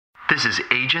This is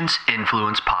Agents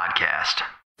Influence Podcast.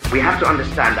 We have to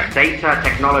understand that data,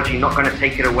 technology, not going to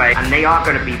take it away, and they are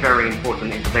going to be very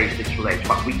important in today's digital age.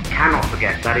 But we cannot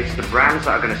forget that it's the brands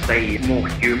that are going to stay more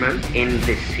human in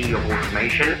this sea of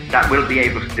automation that will be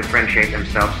able to differentiate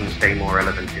themselves and stay more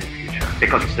relevant in the future.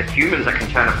 Because it's the humans that can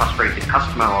turn a frustrated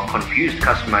customer or confused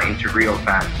customer into real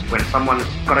fans. When someone's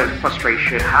got a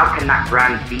frustration, how can that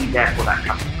brand be there for that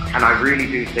customer? And I really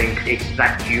do think it's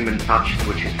that human touch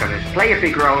which is going to play a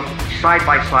big role side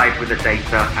by side with the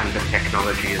data and the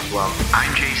technology as well.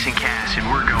 I'm Jason Cass, and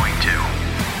we're going to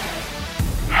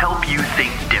help you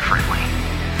think differently,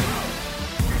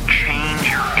 change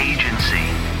your agency,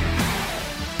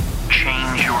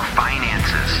 change your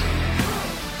finances,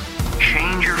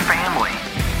 change your family,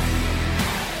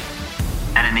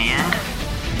 and in the end,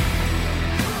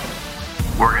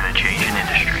 we're going to change an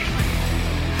industry.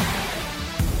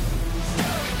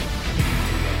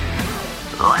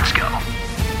 Let's go.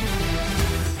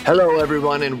 Hello,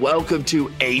 everyone, and welcome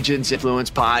to Agents Influence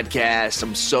Podcast.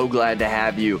 I'm so glad to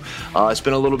have you. It's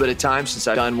been a little bit of time since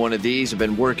I've done one of these. I've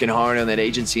been working hard on that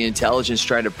agency intelligence,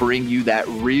 trying to bring you that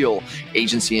real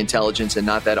agency intelligence and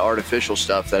not that artificial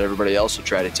stuff that everybody else will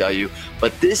try to tell you.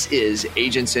 But this is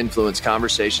Agents Influence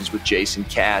Conversations with Jason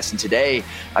Cass. And today,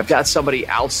 I've got somebody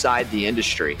outside the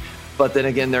industry. But then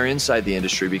again, they're inside the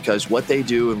industry because what they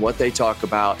do and what they talk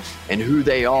about and who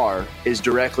they are is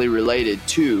directly related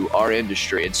to our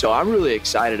industry. And so I'm really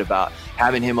excited about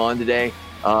having him on today.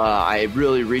 I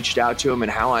really reached out to him,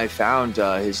 and how I found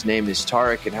his name is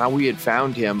Tarek, and how we had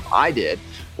found him,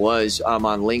 was on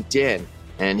LinkedIn.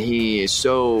 And he is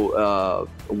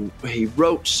he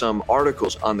wrote some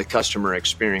articles on the customer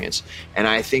experience. And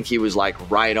I think he was like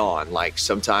right on. Like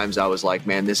sometimes I was like,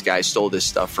 man, this guy stole this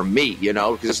stuff from me,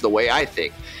 because it's the way I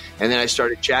think. And then I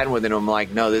started chatting with him. I'm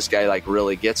like, no, this guy like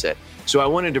really gets it. So I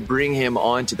wanted to bring him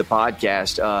on to the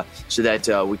podcast so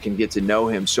that we can get to know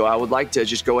him. So I would like to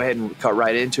just go ahead and cut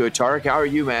right into it. Tarek, how are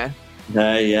you, man?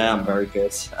 Yeah, I'm very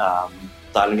good.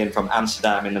 Dialing in from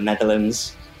Amsterdam in the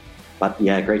Netherlands. But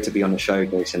yeah, great to be on the show,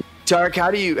 Jason. Tarek,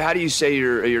 how do you say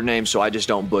your name so I just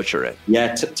don't butcher it?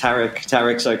 Yeah,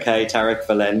 Tarek's okay. Tarek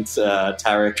Valent.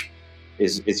 Tarek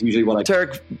is usually what I...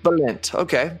 Tarek Valent.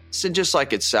 Okay. So just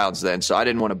like it sounds then. So I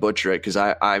didn't want to butcher it because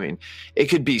I mean, it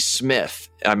could be Smith.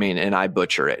 And I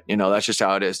butcher it. That's just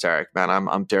how it is, Tarek. Man,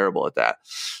 I'm terrible at that.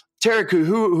 Tarek,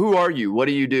 who are you? What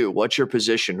do you do? What's your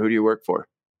position? Who do you work for?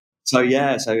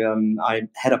 I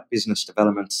head up business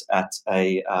development at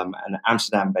an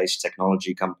Amsterdam-based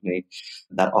technology company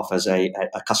that offers a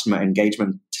customer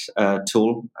engagement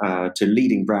tool to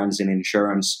leading brands in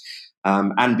insurance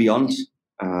and beyond.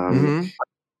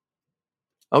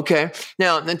 Okay.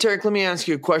 Now, then, Tarek, let me ask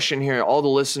you a question here. All the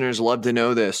listeners love to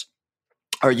know this.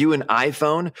 Are you an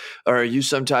iPhone or are you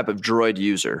some type of Droid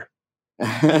user?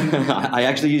 I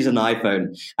actually use an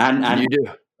iPhone, and you do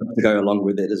to go along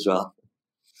with it as well.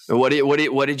 What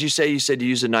did you say? You said you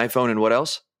use an iPhone and what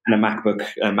else? And a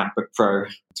MacBook Pro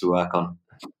to work on.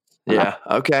 Yeah.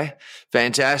 Okay.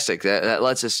 Fantastic. That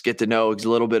lets us get to know a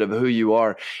little bit of who you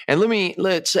are. And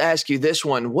let's ask you this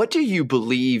one. What do you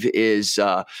believe is?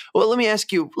 Let me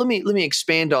ask you. Let me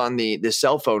expand on the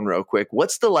cell phone real quick.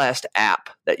 What's the last app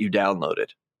that you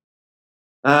downloaded?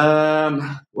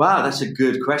 Wow, that's a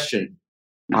good question.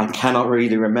 I cannot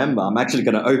really remember. I'm actually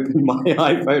going to open my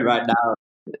iPhone right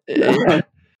now.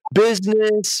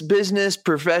 Business,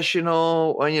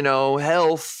 professional,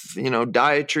 health,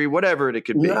 dietary, whatever it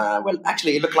could be. Well,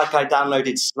 actually, it looked like I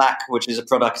downloaded Slack, which is a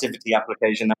productivity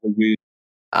application that we use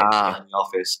in the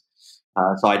office.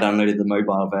 So I downloaded the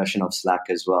mobile version of Slack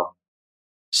as well.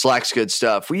 Slack's good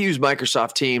stuff. We use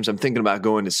Microsoft Teams. I'm thinking about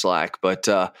going to Slack, but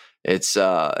it's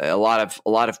a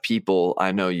lot of people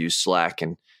I know use Slack,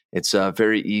 and it's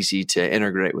very easy to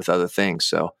integrate with other things.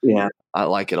 So yeah, I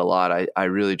like it a lot. I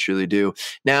really, truly do.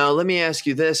 Now, let me ask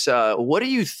you this. What do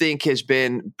you think has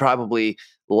been probably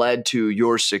led to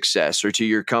your success or to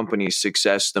your company's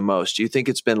success the most? Do you think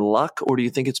it's been luck or do you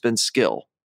think it's been skill?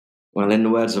 Well, in the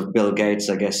words of Bill Gates,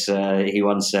 I guess he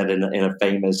once said in a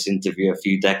famous interview a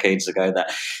few decades ago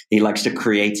that he likes to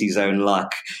create his own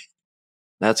luck.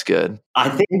 That's good. I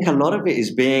think a lot of it is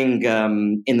being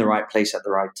in the right place at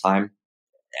the right time.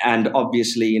 And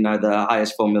obviously, the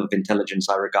highest form of intelligence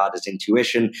I regard as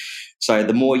intuition. So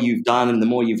the more you've done and the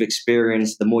more you've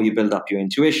experienced, the more you build up your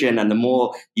intuition and the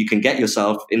more you can get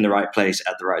yourself in the right place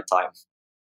at the right time.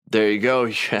 There you go.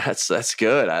 Yes, that's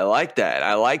good. I like that.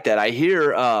 I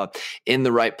hear in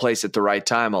the right place at the right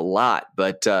time a lot,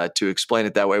 but to explain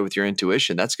it that way with your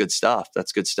intuition, that's good stuff.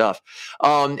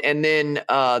 And then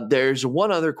there's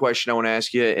one other question I want to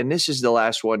ask you, and this is the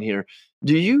last one here.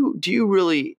 Do you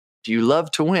really Do you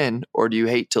love to win or do you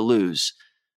hate to lose?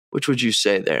 Which would you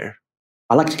say there?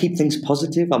 I like to keep things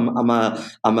positive. I'm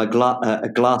a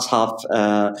glass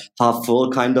half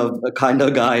full kind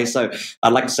of guy. So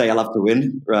I'd like to say I love to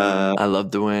win. I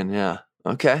love to win. Yeah.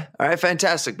 Okay. All right.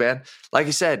 Fantastic, man. Like I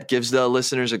said, gives the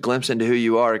listeners a glimpse into who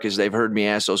you are because they've heard me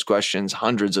ask those questions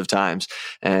hundreds of times.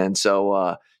 And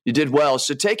so you did well.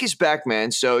 So take us back,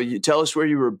 man. So you tell us where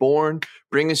you were born,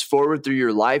 bring us forward through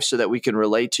your life so that we can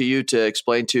relate to you to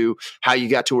explain to how you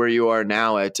got to where you are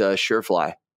now at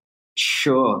SureFly.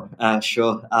 Sure.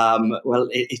 Well,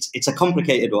 it's a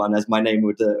complicated one, as my name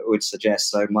would suggest.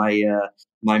 So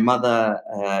my mother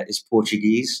is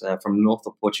Portuguese from the north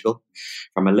of Portugal,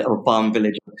 from a little farm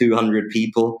village of 200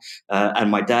 people, and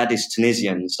my dad is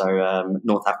Tunisian, so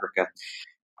North Africa,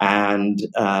 and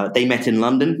they met in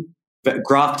London.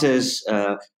 Grafters,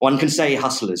 one can say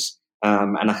hustlers,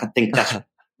 and I think that's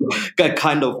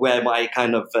kind of where my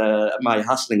my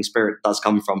hustling spirit does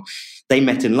come from. They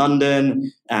met in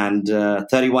London, and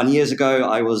 31 years ago,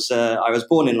 I was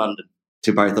born in London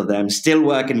to both of them. Still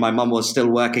working. My mum was still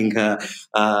working when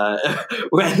I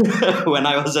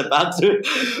was about to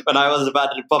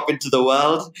pop into the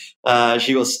world.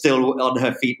 She was still on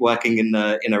her feet working in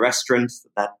a restaurant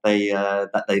that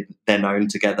they're known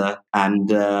together, and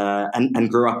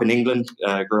grew up in England.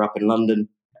 Grew up in London.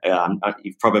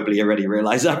 You've probably already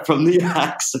realized that from the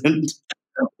accent.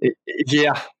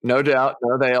 Yeah, no doubt.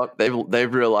 No,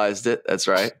 they've realized it. That's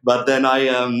right. But then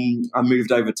I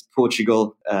moved over to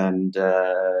Portugal, and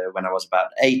when I was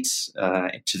about 8,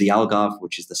 to the Algarve,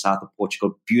 which is the south of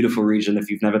Portugal. Beautiful region.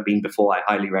 If you've never been before, I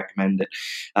highly recommend it.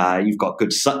 You've got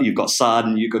sun, you've got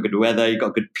good weather, you've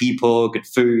got good people, good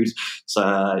food.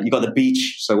 So you've got the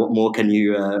beach. So what more can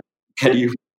you?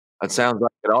 That sounds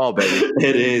like it all, baby.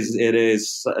 It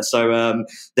is. So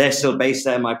they're still based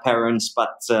there, my parents,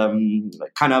 but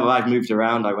kind of I've moved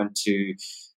around. I went to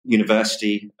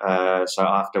university. So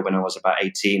after when I was about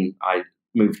 18, I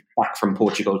moved back from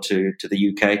Portugal to the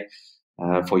UK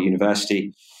for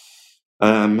university.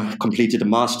 Completed a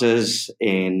master's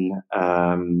in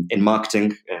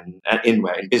marketing and in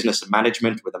business and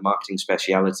management with a marketing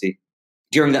speciality.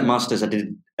 During that master's, I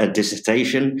did a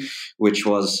dissertation, which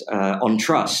was on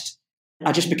trust.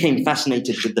 I just became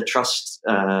fascinated with trust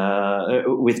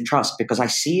because I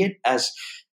see it as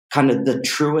kind of the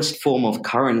truest form of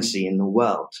currency in the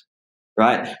world,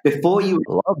 right?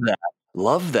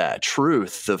 Love that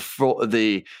truth,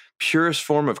 the purest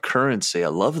form of currency. I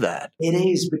love that. It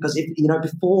is, because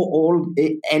before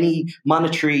any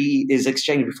monetary is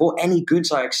exchanged, before any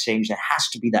goods are exchanged, there has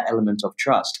to be that element of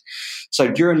trust.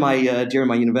 So during my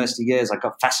university years, I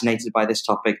got fascinated by this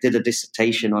topic. Did a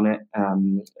dissertation on it.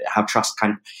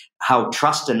 How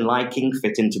trust and liking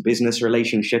fit into business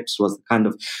relationships was kind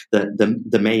of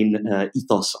the main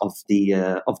ethos of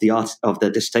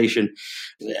the dissertation.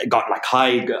 It got like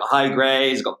high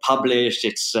grades. Got published.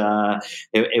 It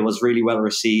was really well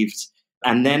received.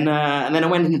 And then I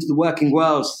went into the working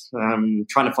world,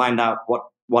 trying to find out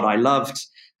what I loved.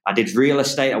 I did real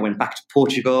estate. I went back to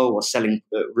Portugal, was selling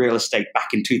real estate back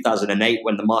in 2008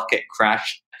 when the market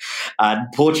crashed. And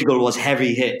Portugal was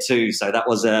heavy hit too. So that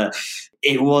was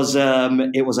it was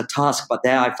a task. But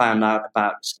there I found out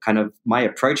about kind of my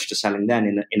approach to selling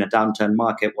then in a downturn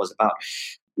market was about,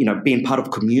 being part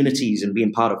of communities and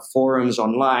being part of forums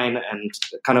online and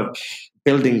kind of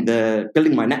building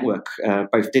my network,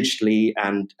 both digitally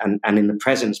and in the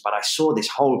presence. But I saw this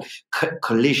whole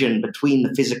collision between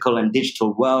the physical and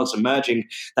digital worlds emerging,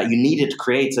 that you needed to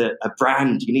create a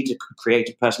brand, you need to create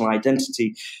a personal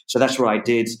identity. So that's what I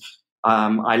did.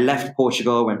 I left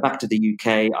Portugal, went back to the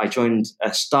UK. I joined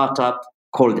a startup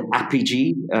called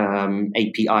Apigee,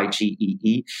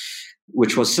 Apigee,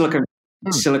 which was Silicon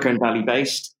Valley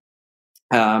based.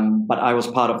 But I was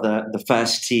part of the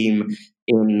first team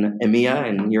in EMEA,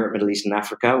 in Europe, Middle East, and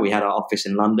Africa. We had our office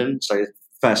in London, so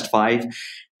first 5.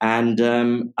 And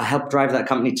I helped drive that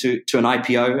company to an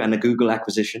IPO and a Google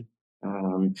acquisition,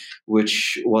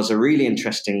 which was a really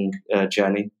interesting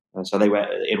journey. So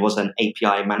it was an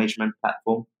API management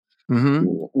platform,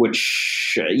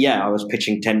 which, I was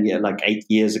pitching 9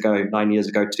 years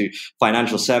ago to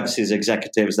financial services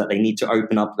executives that they need to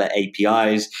open up their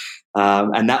APIs.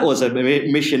 And that was a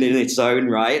mission in its own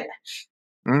right.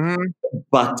 Mm-hmm.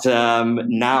 But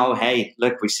now, hey,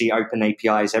 look, we see open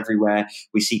APIs everywhere.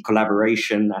 We see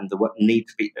collaboration and the need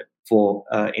to be for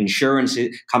insurance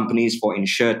companies, for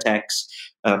insurtechs,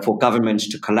 for governments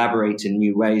to collaborate in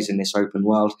new ways in this open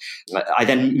world. I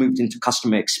then moved into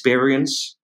customer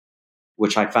experience,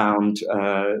 which I found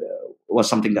was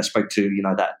something that spoke to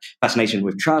that fascination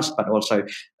with trust, but also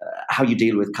how you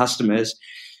deal with customers.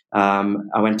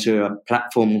 I went to a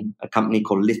company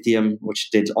called Lithium, which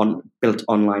built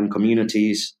online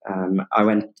communities. I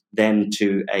went then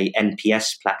to a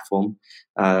NPS platform,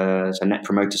 so Net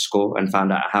Promoter Score, and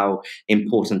found out how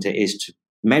important it is to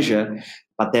measure.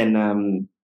 But then,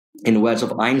 in the words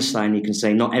of Einstein, you can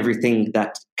say not everything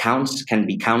that counts can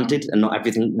be counted, and not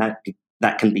everything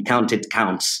that can be counted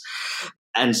counts.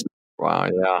 And wow,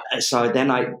 yeah. So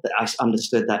then I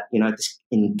understood that,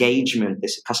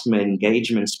 this customer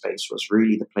engagement space was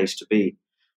really the place to be.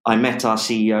 I met our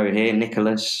CEO here,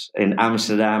 Nicholas, in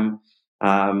Amsterdam,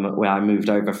 where I moved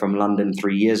over from London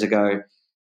 3 years ago,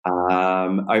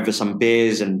 over some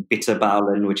beers and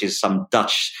bitterballen, which is some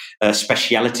Dutch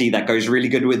speciality that goes really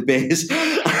good with beers.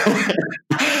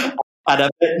 And I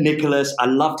met Nicholas. I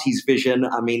loved his vision.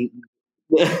 I mean,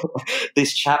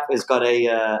 this chap has got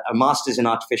a master's in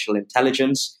artificial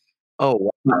intelligence.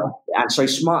 Oh, wow. And so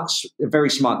smart, a very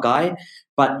smart guy.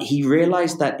 But he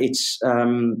realized that he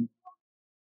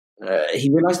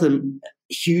realized the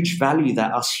huge value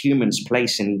that us humans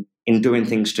place in doing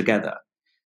things together.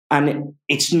 And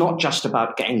it's not just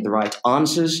about getting the right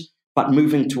answers, but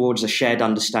moving towards a shared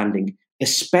understanding,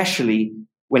 especially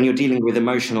when you're dealing with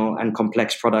emotional and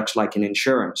complex products like in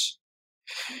insurance.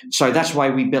 So that's why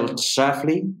we built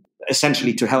Surfly,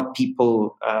 essentially to help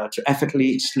people to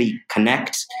effortlessly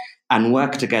connect and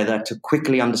work together to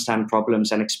quickly understand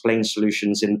problems and explain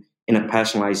solutions in a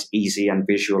personalized, easy, and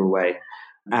visual way.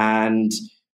 And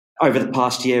over the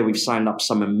past year, we've signed up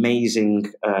some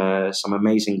amazing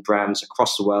brands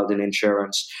across the world in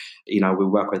insurance. We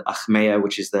work with Achmea,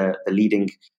 which is the leading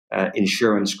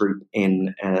insurance group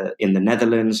in the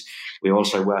Netherlands. We're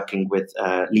also working with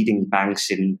leading banks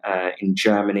in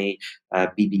Germany,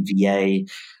 BBVA,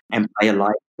 Empire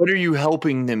Life. What are you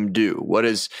helping them do? What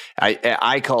is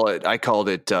I called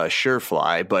it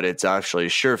Surefly, but it's actually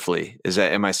Surefly.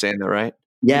 Am I saying that right?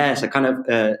 Yeah, so kind of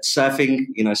surfing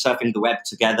the web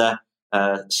together.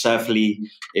 Surfly.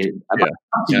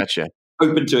 Gotcha.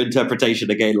 Open to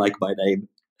interpretation again, like my name.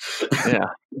 Yeah.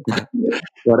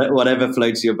 Whatever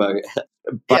floats your boat.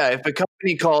 But, if a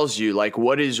company calls you, like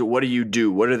what do you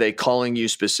do? What are they calling you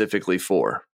specifically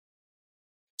for?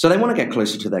 So they want to get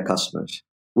closer to their customers,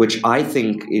 which I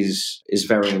think is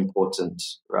very important,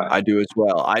 right? I do as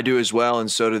well.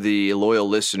 And so do the loyal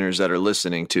listeners that are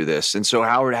listening to this. And so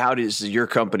Howard, how does your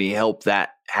company help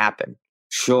that happen?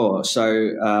 Sure. So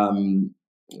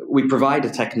we provide a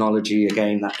technology,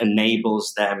 again, that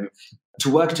enables them to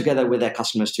work together with their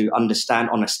customers to understand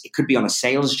it could be on a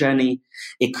sales journey,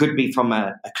 it could be from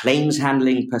a claims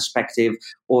handling perspective,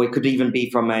 or it could even be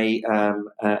from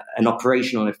an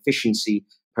operational efficiency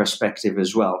perspective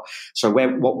as well. So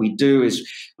what we do is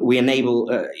we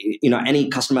enable any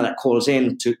customer that calls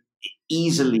in to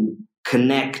easily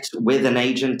connect with an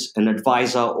agent, an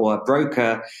advisor, or a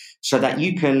broker, so that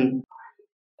you can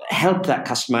help that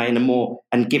customer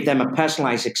and give them a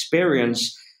personalized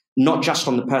experience. Not just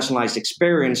on the personalized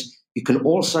experience, you can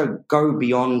also go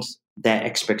beyond their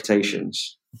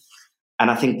expectations. And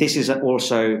I think this is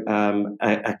also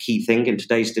a key thing in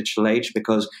today's digital age,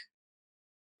 because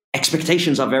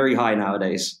expectations are very high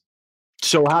nowadays.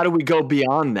 So how do we go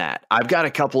beyond that? I've got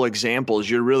a couple examples.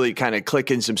 You're really kind of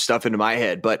clicking some stuff into my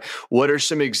head, but what are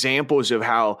some examples of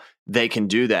how they can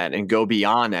do that and go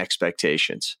beyond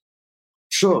expectations?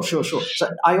 Sure. So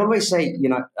I always say,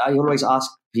 I always ask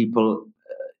people,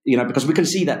 because we can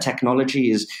see that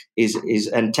technology is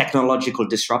and technological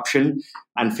disruption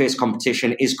and fierce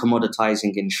competition is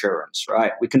commoditizing insurance,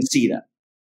 right? We can see that.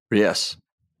 Yes.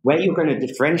 Where you're going to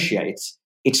differentiate,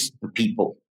 it's the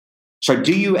people. So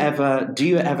do you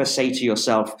ever say to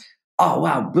yourself, oh,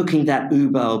 wow, booking that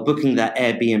Uber or booking that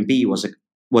Airbnb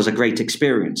was a great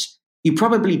experience? You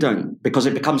probably don't, because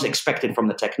it becomes expected from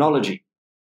the technology,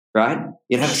 right?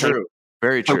 You never say, true.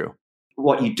 Very true.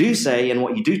 What you do say and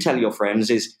what you do tell your friends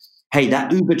is, hey,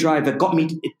 that Uber driver got me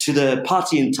to the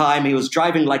party in time. He was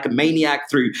driving like a maniac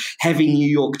through heavy New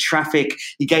York traffic.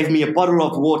 He gave me a bottle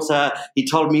of water. He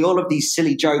told me all of these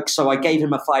silly jokes. So I gave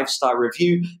him a 5-star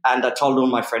review and I told all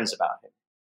my friends about him.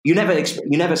 You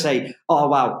never say, oh,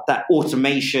 wow, that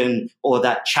automation or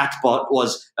that chatbot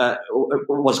was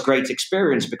great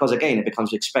experience, because, again, it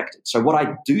becomes expected. So what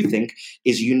I do think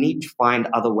is you need to find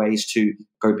other ways to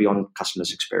go beyond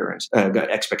customers'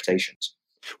 expectations.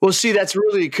 Well, see,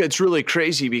 it's really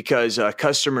crazy, because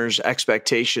customers'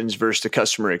 expectations versus the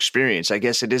customer experience, I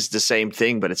guess it is the same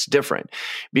thing, but it's different,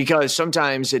 because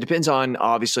sometimes it depends on,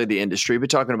 obviously, the industry, but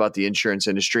talking about the insurance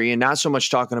industry, and not so much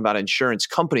talking about insurance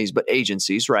companies, but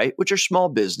agencies, right, which are small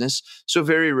business, so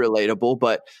very relatable,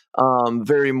 but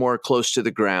very more close to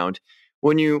the ground.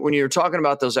 when you're talking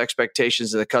about those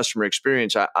expectations of the customer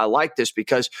experience, I like this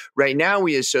because right now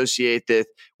we associate that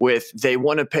with they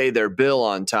want to pay their bill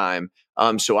on time.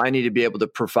 So I need to be able to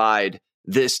provide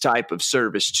this type of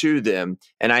service to them.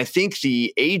 And I think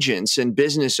the agents and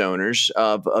business owners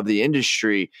of the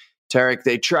industry, Tarek,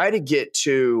 they try to get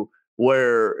to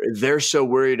where they're so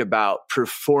worried about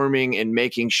performing and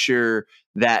making sure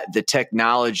that the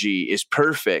technology is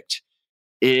perfect.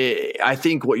 I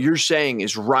think what you're saying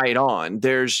is right on.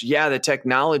 The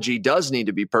technology does need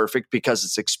to be perfect because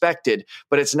it's expected,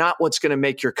 but it's not what's going to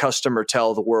make your customer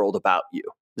tell the world about you.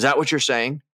 Is that what you're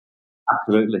saying?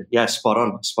 Absolutely. Yeah, spot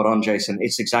on, Jason.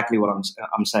 It's exactly what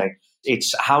I'm saying.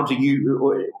 It's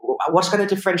what's going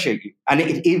to differentiate you? And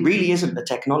it really isn't the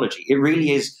technology. It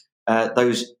really is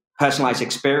those personalized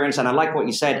experience. And I like what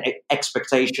you said,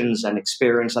 expectations and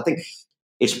experience. I think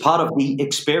it's part of the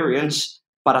experience,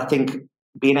 but I think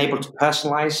being able to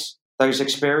personalize those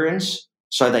experience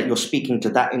so that you're speaking to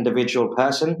that individual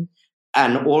person.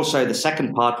 And also the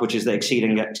second part, which is the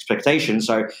exceeding expectations.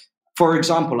 So, for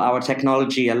example, our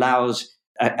technology allows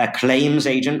a claims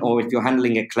agent, or if you're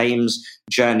handling a claims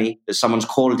journey, if someone's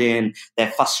called in, they're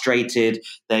frustrated,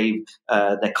 their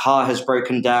car has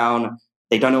broken down,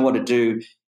 they don't know what to do.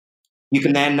 You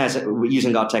can then,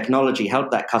 using our technology,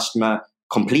 help that customer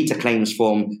complete a claims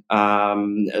form,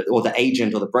 or the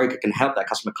agent or the broker can help that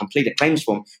customer complete a claims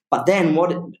form. But then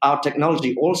what our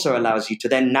technology also allows you to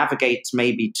then navigate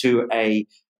maybe to a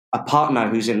partner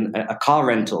who's in a car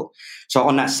rental. So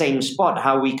on that same spot,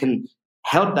 how we can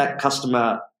help that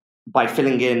customer by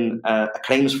filling in a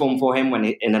claims form for him when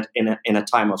in a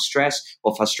time of stress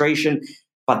or frustration,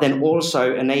 but then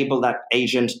also enable that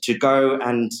agent to go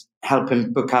and help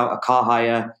him book out a car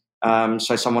hire.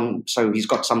 So he's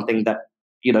got something that,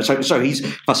 so his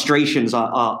frustrations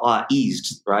are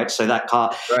eased, right? So that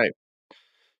car. Right.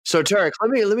 So Tarek,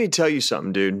 let me tell you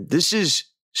something, dude. This is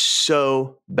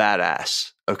so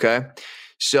badass. Okay.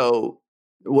 So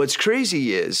what's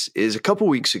crazy is a couple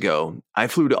weeks ago, I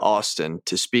flew to Austin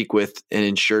to speak with an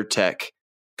insurtech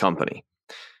company,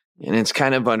 and it's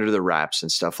kind of under the wraps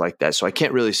and stuff like that. So I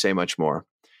can't really say much more.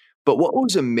 But what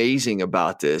was amazing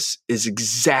about this is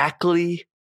exactly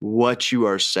what you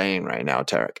are saying right now,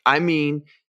 Tarek. I mean,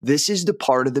 this is the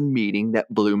part of the meeting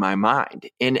that blew my mind.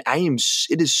 And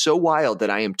it is so wild that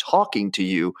I am talking to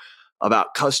you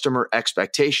about customer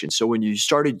expectations. So when you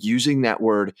started using that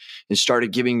word and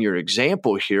started giving your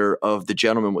example here of the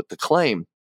gentleman with the claim,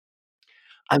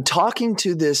 I'm talking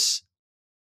to this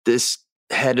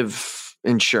head of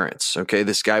insurance. Okay.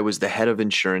 This guy was the head of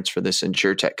insurance for this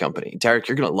insurtech company. Tarek,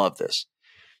 you're going to love this.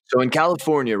 So in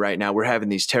California right now, we're having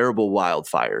these terrible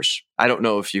wildfires. I don't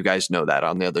know if you guys know that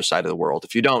on the other side of the world.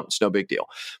 If you don't, it's no big deal.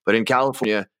 But in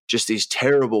California, just these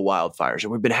terrible wildfires.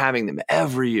 And we've been having them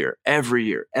every year.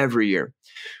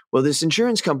 Well, this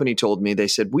insurance company told me, they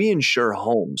said, we insure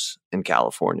homes in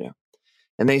California.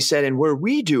 And they said, and where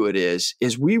we do it is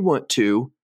we want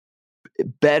to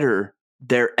better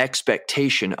their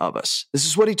expectation of us. This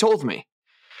is what he told me.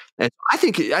 And I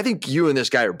think you and this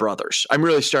guy are brothers. I'm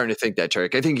really starting to think that,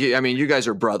 Tarek. You guys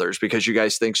are brothers because you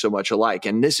guys think so much alike.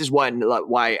 And this is why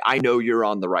I know you're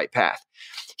on the right path.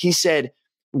 He said,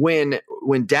 when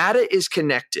data is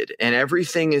connected and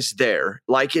everything is there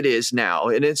like it is now,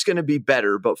 and it's going to be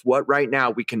better, but what right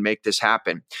now we can make this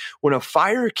happen. When a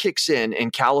fire kicks in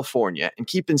California, and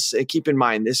keep in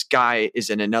mind, this guy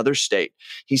is in another state.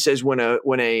 He says when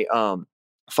a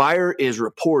fire is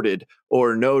reported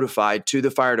or notified to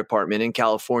the fire department in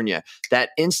California, that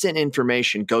instant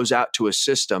information goes out to a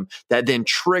system that then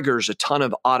triggers a ton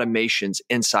of automations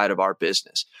inside of our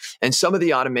business. And some of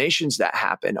the automations that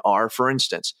happen are, for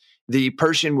instance, the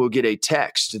person will get a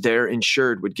text, their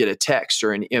insured would get a text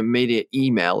or an immediate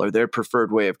email or their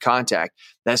preferred way of contact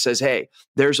that says, hey,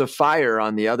 there's a fire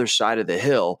on the other side of the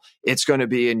hill. It's going to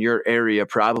be in your area,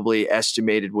 probably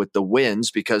estimated with the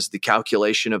winds, because the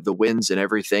calculation of the winds and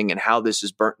everything and how this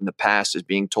is burnt in the past is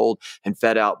being told and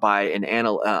fed out by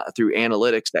through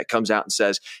analytics that comes out and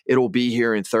says, it'll be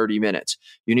here in 30 minutes.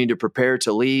 You need to prepare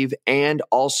to leave. And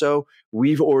also,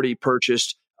 we've already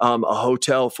purchased a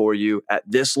hotel for you at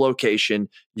this location.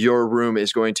 Your room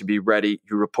is going to be ready.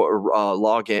 You report,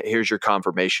 log in. Here's your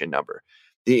confirmation number.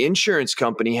 The insurance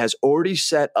company has already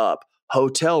set up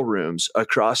hotel rooms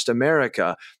across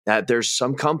America. That there's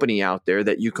some company out there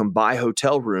that you can buy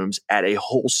hotel rooms at a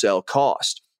wholesale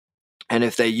cost. And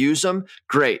if they use them,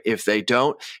 great. If they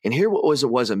don't, and here what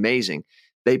was amazing.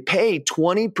 They pay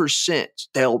 20%.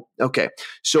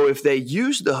 So if they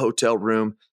use the hotel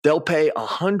room, they'll pay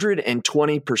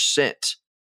 120%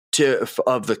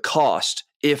 of the cost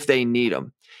if they need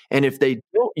them. And if they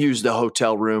don't use the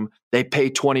hotel room, they pay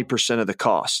 20% of the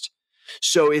cost.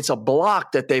 So it's a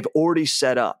block that they've already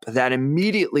set up that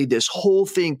immediately this whole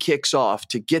thing kicks off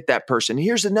to get that person.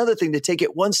 Here's another thing to take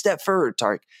it one step further,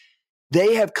 Tarek.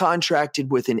 They have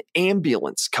contracted with an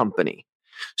ambulance company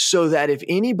so that if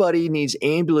anybody needs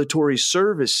ambulatory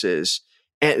services,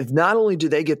 and not only do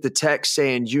they get the text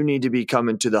saying you need to be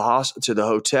coming to the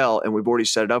hotel and we've already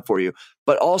set it up for you,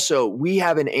 but also we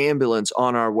have an ambulance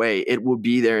on our way. It will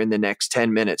be there in the next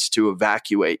 10 minutes to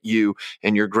evacuate you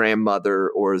and your grandmother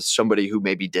or somebody who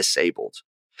may be disabled.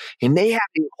 And they have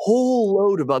a whole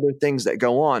load of other things that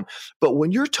go on. But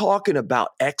when you're talking about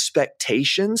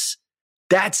expectations,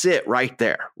 that's it right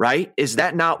there, right? Is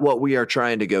that not what we are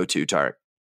trying to go to, Tarek?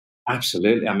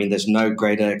 Absolutely. I mean, there's no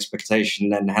greater expectation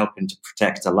than helping to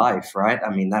protect a life, right? I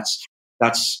mean, that's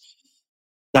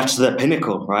the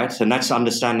pinnacle, right? And that's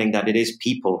understanding that it is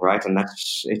people, right? And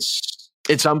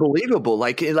it's unbelievable.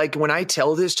 Like when I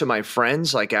tell this to my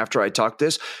friends, like after I talk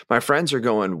this, my friends are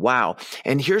going, wow.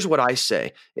 And here's what I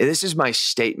say. This is my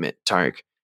statement, Tarek.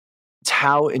 It's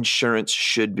how insurance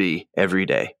should be every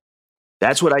day.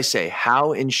 That's what I say,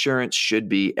 how insurance should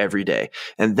be every day.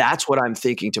 And that's what I'm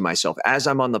thinking to myself as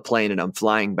I'm on the plane and I'm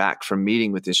flying back from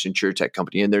meeting with this InsurTech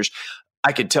company. And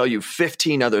I could tell you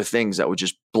 15 other things that would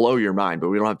just blow your mind, but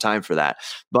we don't have time for that.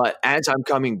 But as I'm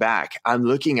coming back, I'm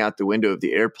looking out the window of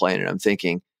the airplane and I'm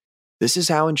thinking, this is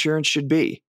how insurance should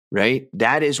be, right?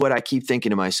 That is what I keep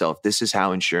thinking to myself. This is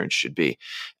how insurance should be.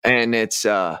 And it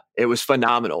was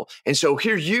phenomenal. And so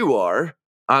here you are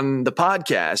on the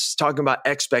podcast talking about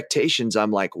expectations.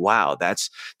 I'm like, wow, that's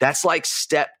like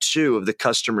step 2 of the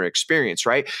customer experience,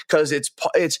 right? Because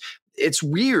it's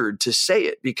weird to say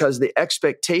it because the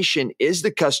expectation is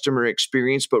the customer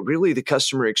experience, but really the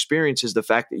customer experience is the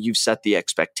fact that you've set the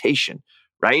expectation,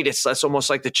 right? That's almost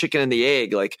like the chicken and the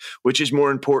egg, like which is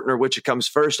more important or which comes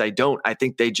first. I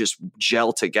think they just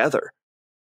gel together.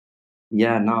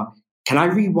 Yeah, no. Can I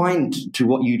rewind to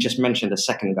what you just mentioned a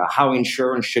second ago, how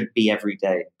insurance should be every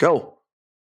day? Go.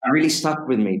 It really stuck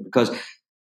with me because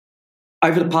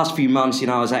over the past few months,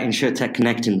 I was at InsurTech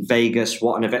Connect in Vegas.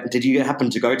 What an event. Did you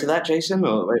happen to go to that, Jason?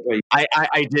 Or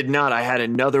I did not. I had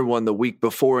another one the week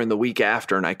before and the week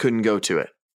after, and I couldn't go to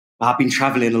it. I've been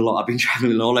traveling a lot. I've been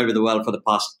traveling all over the world for the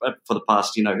past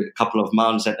couple of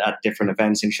months at different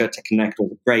events. InsurTech Connect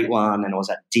was a great one, and I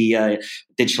was at DIA,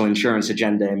 Digital Insurance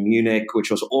Agenda in Munich, which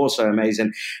was also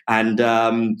amazing.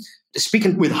 And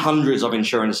speaking with hundreds of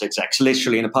insurance execs,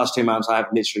 literally in the past 2 months, I have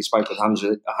literally spoken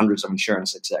with hundreds of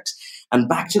insurance execs. And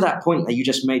back to that point that you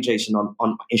just made, Jason,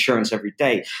 on insurance every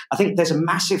day, I think there's a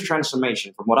massive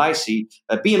transformation from what I see,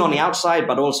 being on the outside,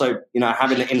 but also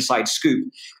having an inside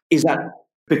scoop, is that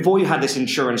before you had this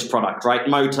insurance product, right?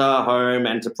 Motor, home,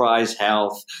 enterprise,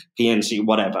 health, PNC,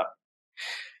 whatever.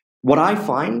 What I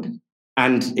find,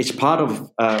 and it's part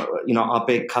of our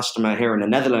big customer here in the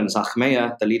Netherlands,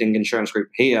 Achmea, the leading insurance group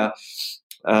here,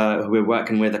 who we're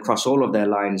working with across all of their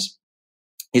lines,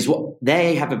 is what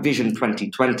they have a Vision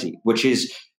 2020, which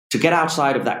is to get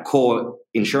outside of that core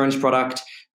insurance product,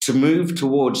 to move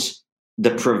towards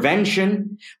the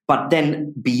prevention, but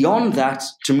then beyond that,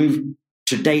 to move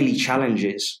to daily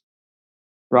challenges,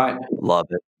 right? Love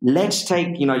it. Let's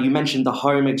take, you mentioned the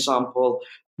home example,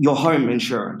 your home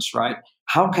insurance, right?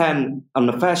 How can, on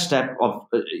the first step of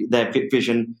their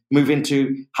vision, move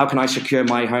into how can I secure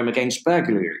my home against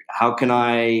burglary? How can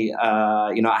I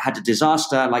had a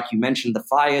disaster, like you mentioned, the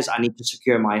fires, I need to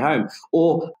secure my home.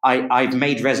 Or I've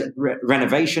made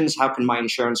renovations, how can my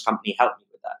insurance company help me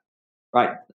with that,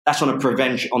 right? That's on the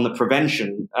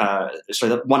prevention. So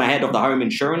the one ahead of the home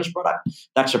insurance product,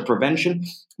 that's a prevention.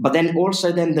 But then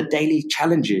also the daily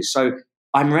challenges. So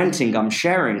I'm renting, I'm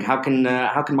sharing. How can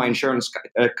my insurance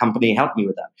company help me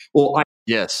with that? Or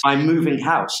I'm moving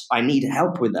house, I need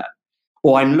help with that.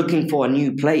 Or I'm looking for a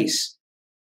new place.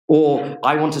 Or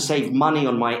I want to save money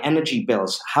on my energy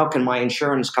bills. How can my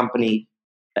insurance company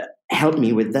help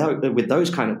me with those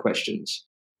kind of questions?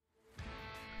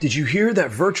 Did you hear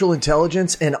that virtual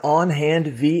intelligence and on-hand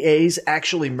VAs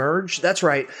actually merge? That's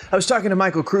right. I was talking to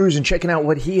Michael Cruz and checking out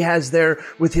what he has there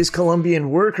with his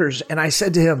Colombian workers. And I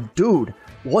said to him, dude,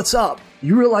 what's up?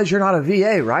 You realize you're not a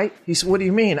VA, right? He said, what do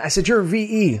you mean? I said, you're a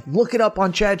VE. Look it up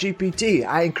on ChatGPT.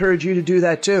 I encourage you to do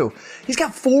that too. He's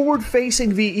got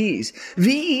forward-facing VEs.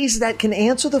 VEs that can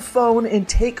answer the phone and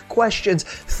take questions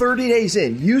 30 days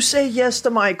in. You say yes to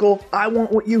Michael, I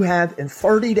want what you have. In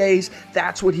 30 days,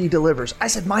 that's what he delivers. I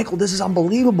said, Michael, this is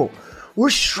unbelievable. We're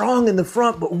strong in the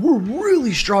front, but we're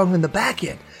really strong in the back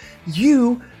end.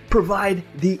 You provide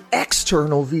the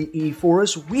external VE for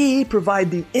us. We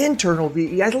provide the internal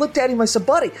VE. I looked at him, I said,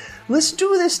 buddy, let's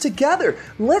do this together.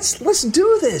 Let's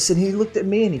do this. And he looked at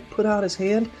me and he put out his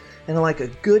hand, and like a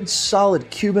good, solid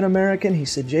Cuban American, he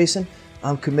said, Jason,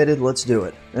 I'm committed, let's do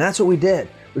it. And that's what we did.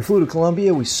 We flew to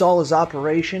Colombia, we saw his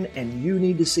operation, and you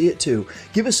need to see it too.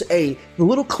 Give us a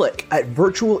little click at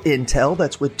Virtual Intel,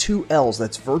 that's with 2 L's,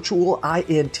 that's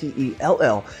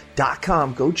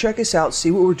virtualintell.com. Go check us out,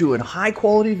 see what we're doing. High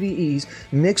quality VEs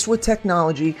mixed with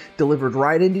technology, delivered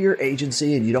right into your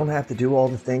agency, and you don't have to do all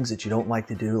the things that you don't like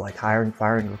to do, like hiring,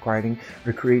 firing,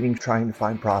 recruiting, trying to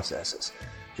find processes.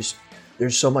 Just,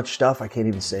 there's so much stuff, I can't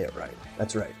even say it right.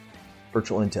 That's right.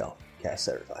 Virtual Intel, CAS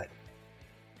certified.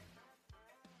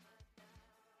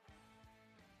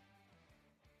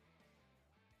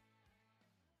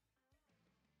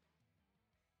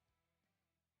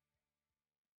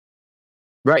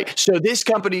 Right. So this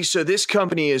company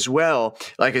as well,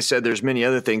 like I said, there's many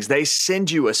other things. They send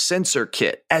you a sensor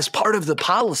kit as part of the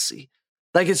policy.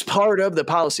 Like it's part of the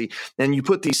policy. And you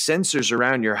put these sensors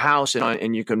around your house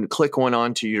and you can click one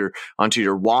onto your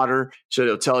water. So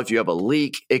it'll tell if you have a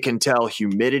leak. It can tell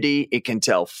humidity. It can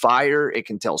tell fire. It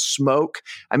can tell smoke.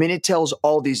 I mean, it tells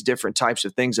all these different types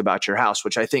of things about your house,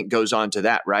 which I think goes on to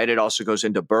that, right? It also goes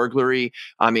into burglary.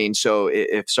 I mean, so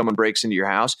if someone breaks into your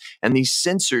house, and these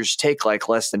sensors take like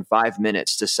less than 5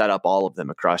 minutes to set up all of them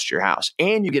across your house,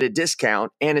 and you get a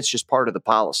discount, and it's just part of the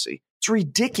policy. It's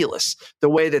ridiculous the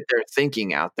way that they're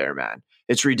thinking out there, man.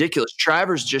 It's ridiculous.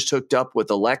 Travers just hooked up with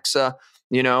Alexa,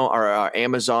 or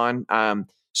Amazon.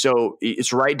 So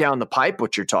it's right down the pipe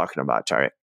what you're talking about, Tarek.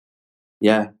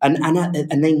 Yeah,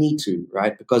 and they need to,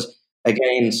 right? Because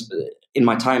again, in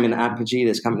my time in Apogee,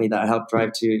 this company that I helped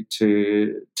drive to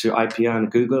IPO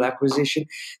and Google acquisition,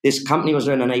 this company was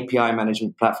doing an API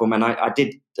management platform, and I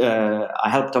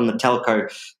helped on the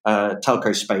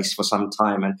telco space for some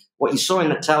time. And what you saw in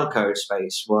the telco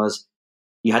space was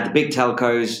you had the big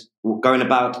telcos going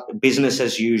about business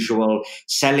as usual,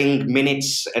 selling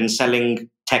minutes and selling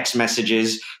text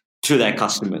messages to their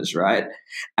customers, right?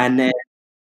 And then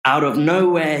out of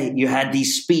nowhere, you had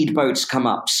these speedboats come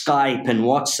up, Skype and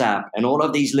WhatsApp, and all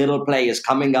of these little players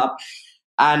coming up,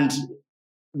 and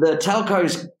the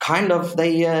telcos kind of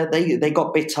they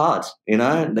got bit hard,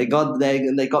 they got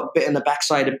bit in the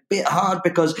backside a bit hard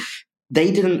because they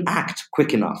didn't act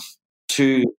quick enough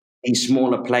to these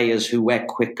smaller players who were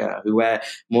quicker, who were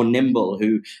more nimble,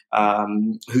 who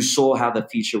saw how the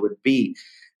future would be.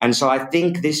 And so I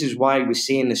think this is why we're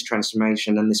seeing this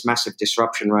transformation and this massive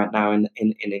disruption right now in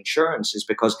insurance, is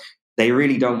because they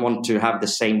really don't want to have the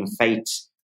same fate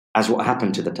as what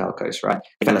happened to the telcos, right?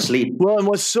 They fell asleep. Well, and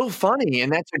what's so funny,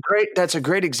 and that's a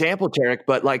great example, Tarek,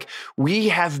 but like we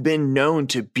have been known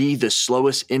to be the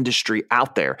slowest industry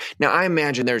out there. Now, I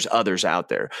imagine there's others out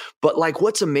there, but like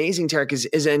what's amazing, Tarek,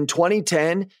 is in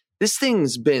 2010, this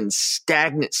thing's been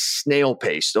stagnant snail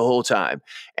pace the whole time.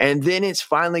 And then it's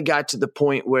finally got to the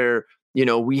point where,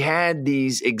 we had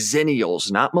these exennials,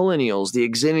 not millennials, the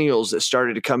exennials that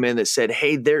started to come in that said,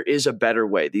 hey, there is a better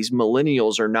way. These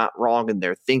millennials are not wrong in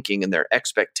their thinking and their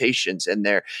expectations and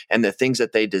the things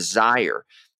that they desire.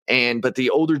 But the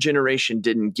older generation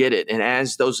didn't get it. And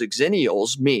as those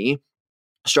exennials, me,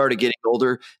 started getting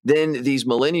older, then these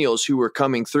millennials who were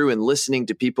coming through and listening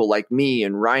to people like me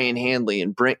and Ryan Handley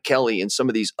and Brent Kelly and some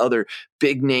of these other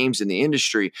big names in the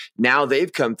industry, now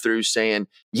they've come through saying,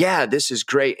 yeah, this is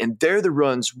great. And they're the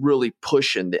ones really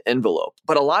pushing the envelope.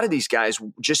 But a lot of these guys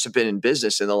just have been in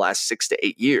business in the last 6 to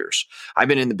 8 years. I've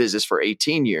been in the business for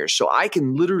 18 years. So I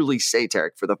can literally say,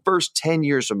 Tarek, for the first 10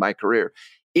 years of my career,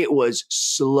 it was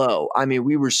slow. I mean,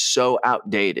 we were so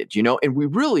outdated, and we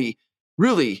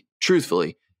really,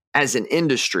 truthfully, as an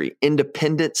industry,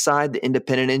 independent side, the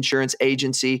independent insurance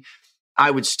agency,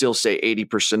 I would still say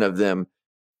 80% of them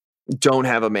don't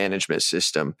have a management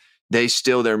system.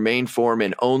 Their main form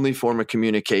and only form of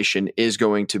communication is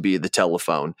going to be the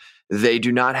telephone. They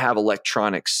do not have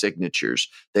electronic signatures.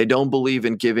 They don't believe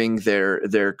in giving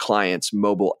their clients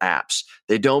mobile apps.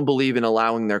 They don't believe in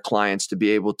allowing their clients to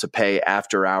be able to pay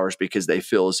after hours because they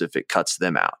feel as if it cuts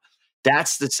them out.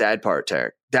 That's the sad part,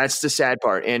 Tarek. That's the sad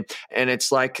part. And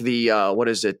it's like the, what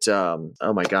is it? Oh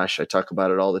my gosh, I talk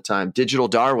about it all the time. Digital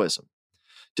Darwinism.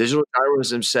 Digital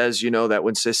Darwinism says, that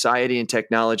when society and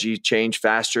technology change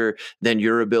faster than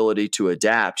your ability to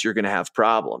adapt, you're going to have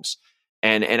problems.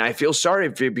 And I feel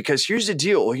sorry for you because here's the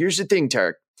deal. Here's the thing,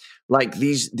 Tarek. Like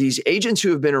these agents who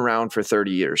have been around for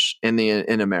 30 years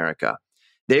in America,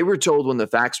 they were told when the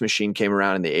fax machine came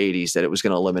around in the 80s that it was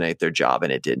going to eliminate their job,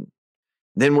 and it didn't.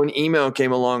 Then when email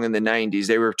came along in the 90s,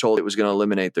 they were told it was going to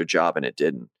eliminate their job, and it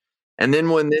didn't. And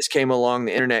then when this came along,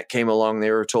 the internet came along,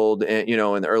 they were told, in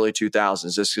the early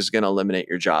 2000s, this is going to eliminate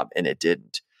your job. And it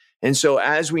didn't. And so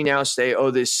as we now say,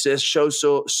 this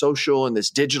social and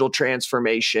this digital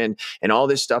transformation and all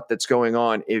this stuff that's going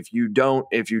on, if you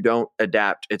don't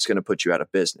adapt, it's going to put you out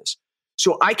of business.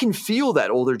 So I can feel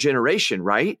that older generation,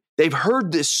 right? They've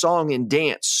heard this song and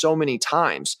dance so many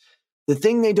times. The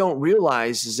thing they don't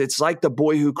realize is it's like the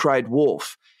boy who cried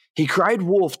wolf. He cried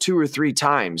wolf 2 or 3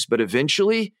 times, but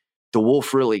eventually the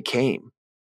wolf really came,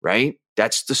 right?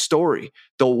 That's the story.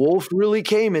 The wolf really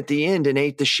came at the end and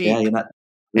ate the sheep. Yeah,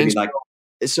 really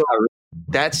so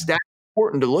that's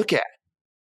important to look at.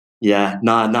 Yeah,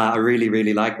 no, I really,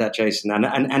 really like that, Jason.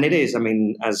 And it is. I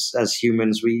mean, as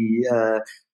humans,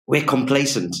 we're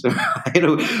complacent.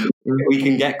 We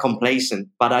can get complacent,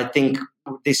 but I think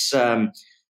this.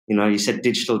 You said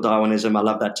digital Darwinism. I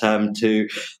love that term too.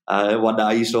 One that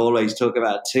I used to always talk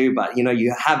about too. But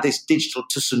you have this digital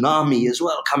tsunami as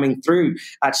well coming through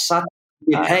at such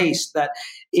a pace that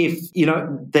if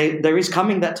there is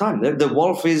coming that time. The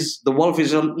wolf is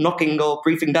knocking or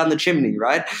breathing down the chimney,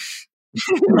 right?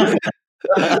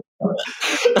 The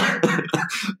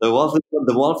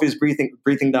wolf is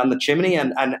breathing down the chimney,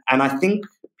 and I think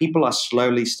people are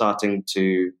slowly starting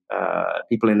to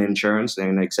people in insurance and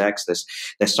in execs,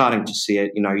 they're starting to see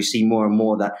it. You see more and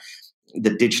more that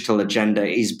the digital agenda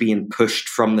is being pushed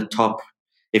from the top.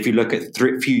 If you look at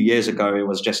a few years ago, it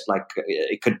was just like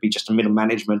it could be just a middle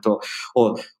management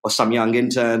or some young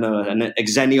intern or an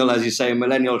exennial, as you say, a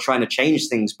millennial trying to change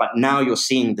things. But now you're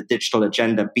seeing the digital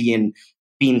agenda being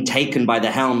taken by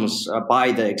the helms,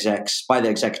 by the execs, by the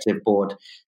executive board.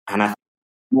 And I think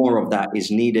more of that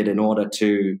is needed in order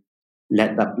to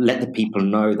let the people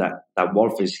know that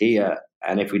wolf is here.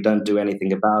 And if we don't do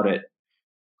anything about it,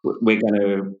 we're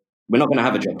not going to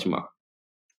have a job tomorrow.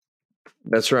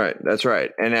 That's right.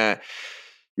 And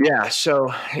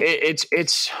so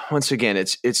it's once again,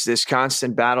 it's this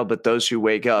constant battle, but those who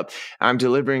wake up. I'm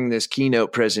delivering this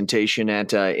keynote presentation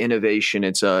at Innovation.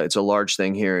 It's a large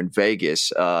thing here in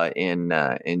Vegas in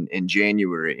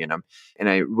January.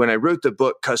 And when I wrote the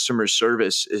book, Customer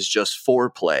Service is Just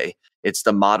Foreplay. It's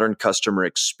the modern customer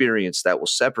experience that will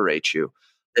separate you.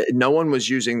 No one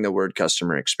was using the word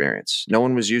customer experience. No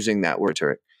one was using that word,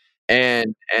 Tarek.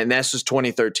 And this was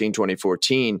 2013,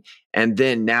 2014. And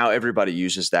then now everybody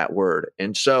uses that word.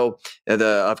 And so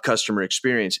of customer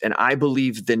experience. And I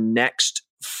believe the next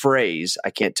phrase,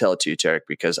 I can't tell it to you, Tarek,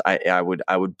 because I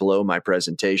would blow my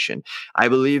presentation. I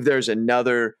believe there's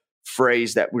another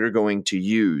phrase that we're going to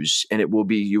use, and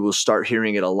you will start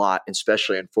hearing it a lot,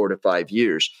 especially in 4 to 5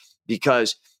 years,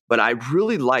 but I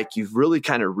really you've really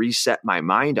kind of reset my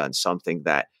mind on something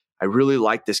that I really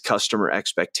like, this customer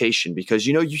expectation, because,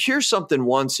 you hear something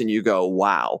once and you go,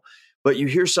 wow, but you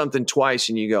hear something twice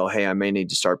and you go, hey, I may need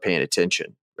to start paying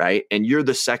attention. Right. And you're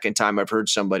the second time I've heard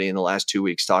somebody in the last 2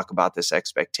 weeks talk about this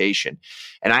expectation.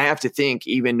 And I have to think,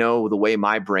 even though the way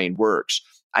my brain works,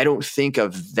 I don't think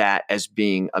of that as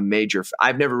being a major,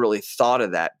 I've never really thought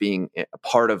of that being a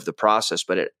part of the process,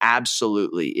 but it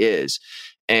absolutely is.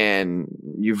 And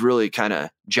you've really kind of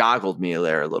joggled me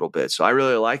there a little bit. So I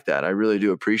really like that. I really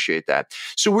do appreciate that.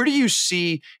 So where do you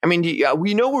see,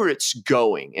 we know where it's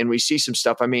going and we see some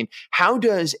stuff. How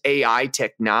does AI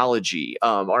technology,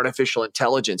 artificial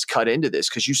intelligence cut into this?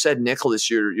 Because you said, Nicholas,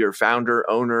 your founder,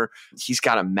 owner, he's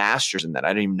got a master's in that. I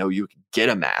didn't even know you could get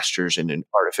a master's in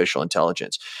artificial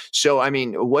intelligence. So,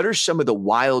 what are some of the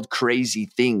wild, crazy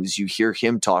things you hear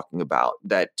him talking about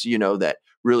that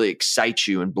really excite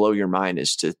you and blow your mind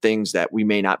as to things that we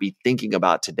may not be thinking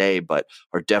about today, but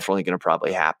are definitely going to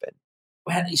probably happen?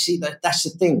 Well, you see, that's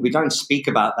the thing. We don't speak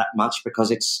about that much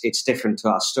because it's different to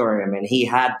our story. He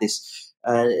had this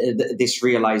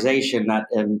realization that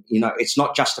it's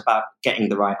not just about getting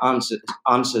the right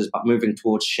answers, but moving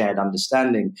towards shared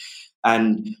understanding.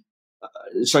 And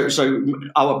so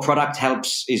our product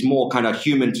is more kind of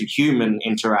human to human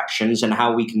interactions and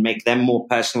how we can make them more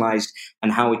personalized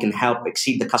and how we can help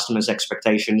exceed the customer's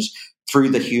expectations through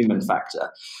the human factor.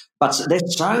 But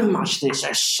there's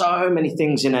so many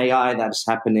things in AI that's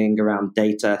happening around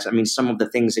data. Some of the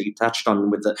things that you touched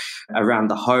on around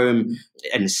the home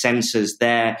and sensors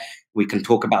there. We can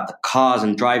talk about the cars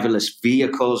and driverless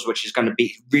vehicles, which is going to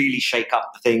really shake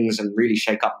up things and really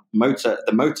shake up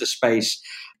the motor space.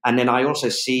 And then I also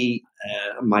see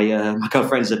my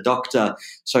girlfriend's a doctor,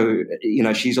 so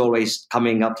she's always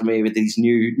coming up to me with these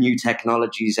new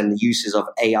technologies and the uses of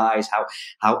AIs,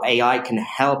 how AI can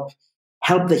help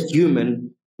the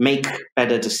human make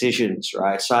better decisions,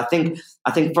 right? So I think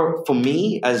for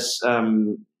me as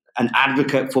an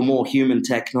advocate for more human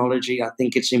technology. I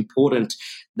think it's important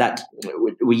that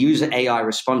we use AI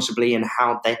responsibly and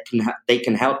how they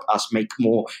can help us make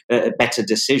more better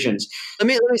decisions. Let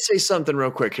me say something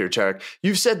real quick here, Tarek.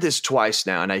 You've said this twice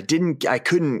now, and I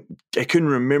couldn't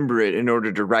remember it in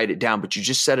order to write it down, but you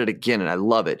just said it again, and I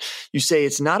love it. You say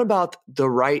it's not about the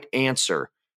right answer,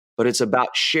 but it's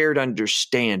about shared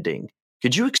understanding.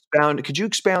 Could you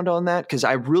expound on that? Because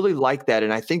I really like that,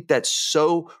 and I think that's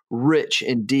so rich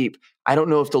and deep. I don't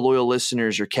know if the loyal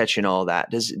listeners are catching all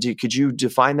that. Could you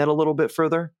define that a little bit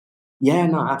further? Yeah,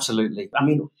 no, absolutely. I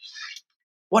mean,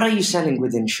 what are you selling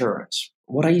with insurance?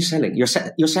 What are you selling? You're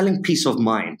selling peace of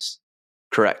mind.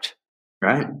 Correct.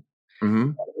 Right?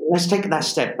 Mm-hmm. Let's take that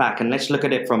step back and let's look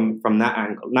at it from that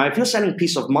angle. Now, if you're selling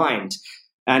peace of mind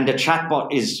and the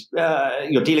chatbot is,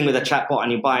 you're dealing with a chatbot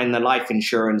and you're buying the life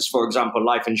insurance, for example,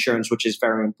 life insurance, which is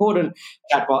very important,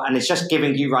 chatbot, and it's just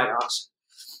giving you right answers.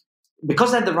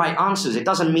 Because they're the right answers, it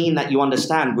doesn't mean that you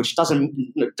understand, which doesn't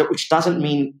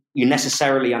mean you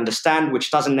necessarily understand,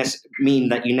 which doesn't mean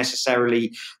that you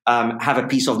necessarily have a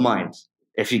peace of mind,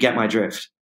 if you get my drift.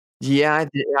 Yeah,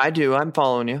 I do. I'm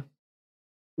following you.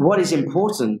 What is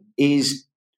important is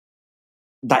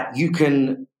that you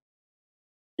can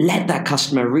let that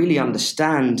customer really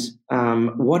understand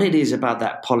what it is about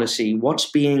that policy,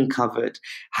 what's being covered,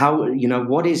 how,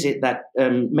 what is it that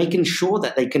making sure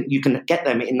that you can get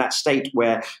them in that state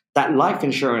where that life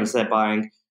insurance they're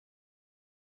buying,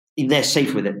 they're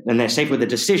safe with it and they're safe with the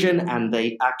decision, and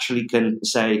they actually can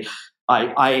say,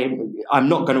 I'm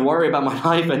not going to worry about my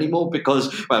life anymore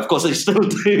because, well, of course I still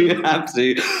do have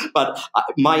to, but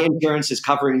my insurance is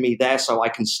covering me there so I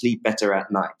can sleep better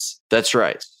at night. That's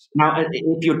right. Now,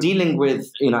 if you're dealing with,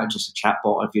 just a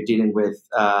chatbot, if you're dealing with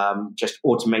just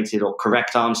automated or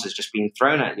correct answers just being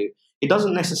thrown at you, it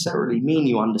doesn't necessarily mean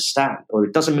you understand, or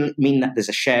it doesn't mean that there's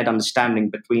a shared understanding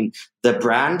between the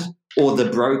brand or the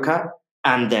broker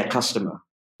and their customer.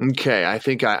 Okay, I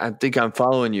think I'm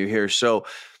following you here. So,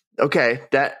 okay,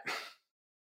 that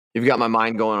you've got my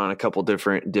mind going on a couple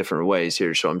different ways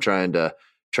here. So I'm trying to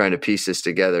piece this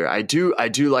together. I do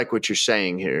like what you're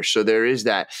saying here. So there is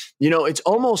that, it's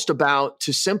almost about,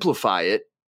 to simplify it,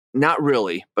 not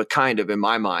really, but kind of in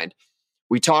my mind,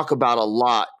 we talk about a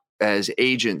lot as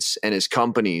agents and as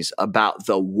companies about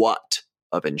the what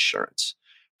of insurance,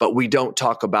 but we don't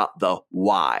talk about the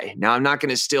why. Now, I'm not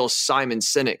going to steal Simon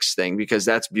Sinek's thing because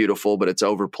that's beautiful, but it's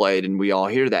overplayed and we all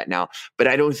hear that now. But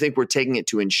I don't think we're taking it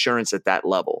to insurance at that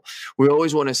level. We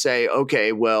always want to say,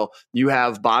 okay, well, you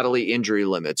have bodily injury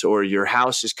limits or your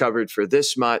house is covered for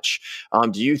this much.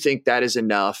 Do you think that is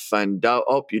enough? And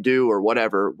you do, or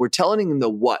whatever. We're telling them the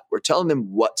what. We're telling them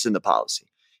what's in the policy.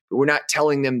 But we're not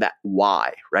telling them that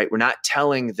why, right? We're not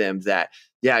telling them that,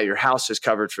 yeah, your house is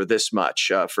covered for this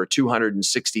much, for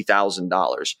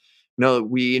 $260,000. No,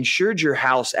 we insured your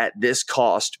house at this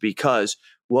cost because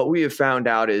what we have found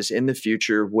out is in the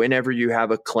future, whenever you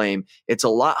have a claim, it's a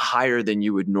lot higher than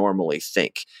you would normally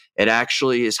think. It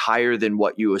actually is higher than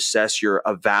what you assess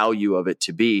a value of it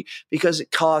to be because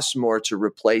it costs more to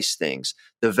replace things.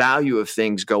 The value of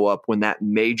things go up when that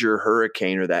major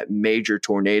hurricane or that major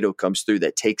tornado comes through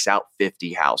that takes out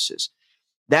 50 houses.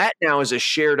 That now is a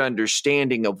shared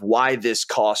understanding of why this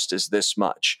cost is this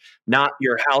much, not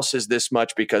your house is this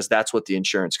much because that's what the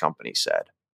insurance company said.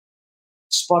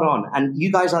 Spot on. And you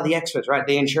guys are the experts, right?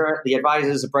 The insurer, the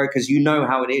advisors, the brokers, you know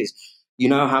how it is. You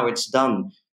know how it's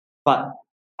done. But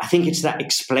I think it's that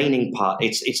explaining part.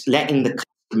 It's letting the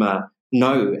customer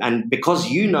know. And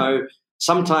because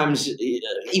sometimes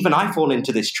even I fall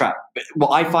into this trap. What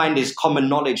I find is common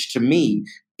knowledge to me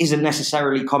isn't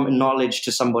necessarily common knowledge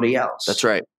to somebody else. That's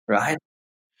right. Right?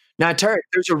 Now, Tarek,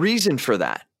 there's a reason for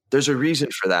that.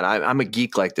 I'm a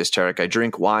geek like this, Tarek. I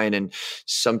drink wine and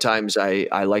sometimes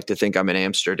I like to think I'm in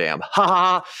Amsterdam. Ha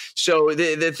ha. So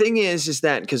the thing is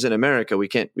that because in America we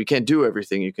can't do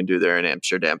everything you can do there in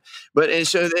Amsterdam. But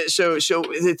so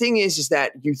the thing is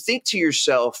that you think to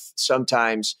yourself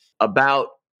sometimes about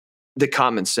the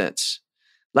common sense.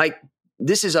 Like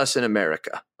this is us in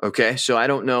America. Okay. So I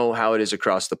don't know how it is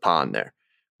across the pond there.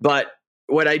 But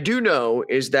what I do know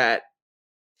is that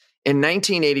in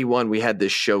 1981, we had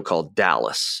this show called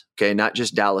Dallas, okay? Not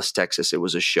just Dallas, Texas. It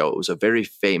was a show. It was a very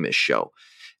famous show.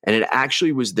 And it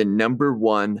actually was the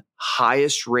 #1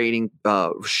 highest rating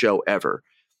show ever.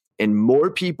 And more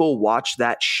people watched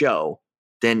that show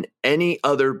than any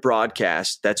other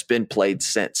broadcast that's been played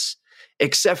since.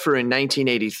 Except for in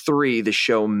 1983, the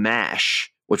show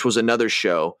MASH, which was another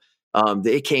show.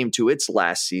 It came to its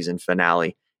last season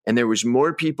finale. And there was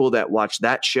more people that watched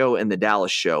that show and the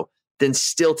Dallas show than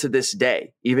still to this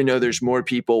day, even though there's more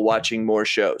people watching more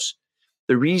shows.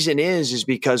 The reason is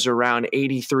because around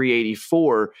 83,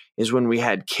 84 is when we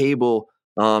had cable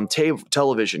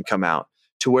television come out,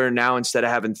 to where now instead of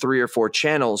having 3 or 4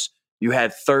 channels, you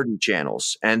had 30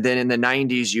 channels. And then in the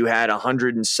 90s, you had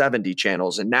 170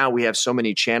 channels. And now we have so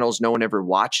many channels, no one ever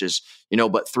watches,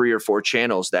 but 3 or 4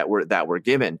 channels that were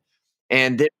given.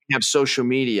 And then we have social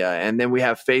media, and then we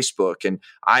have Facebook. And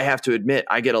I have to admit,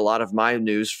 I get a lot of my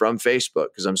news from Facebook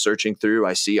because I'm searching through,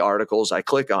 I see articles, I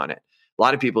click on it. A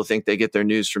lot of people think they get their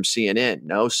news from CNN.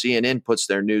 No, CNN puts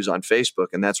their news on Facebook,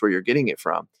 and that's where you're getting it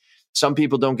from. Some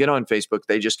people don't get on Facebook.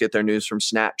 They just get their news from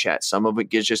Snapchat. Some of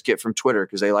it just get from Twitter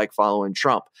because they like following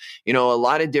Trump. A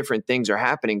lot of different things are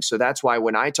happening. So that's why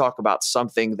when I talk about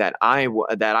something that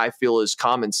I feel is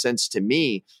common sense to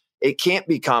me, it can't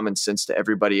be common sense to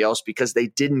everybody else because they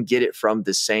didn't get it from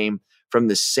the same,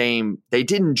 they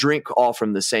didn't drink all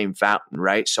from the same fountain,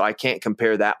 right? So I can't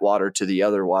compare that water to the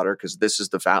other water because this is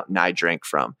the fountain I drank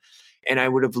from. And I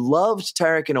would have loved,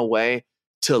 Tarek, in a way,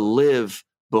 to live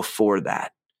before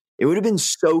that. It would have been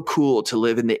so cool to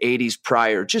live in the 80s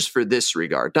prior, just for this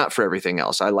regard, not for everything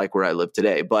else. I like where I live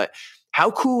today, but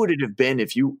how cool would it have been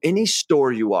if any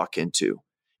store you walk into,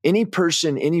 any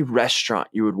person, any restaurant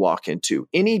you would walk into,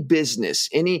 any business,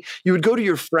 you would go to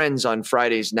your friends on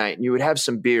Fridays night and you would have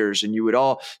some beers and you would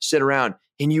all sit around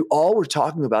and you all were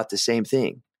talking about the same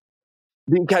thing.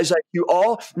 Because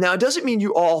now it doesn't mean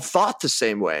you all thought the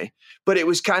same way, but it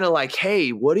was kind of like,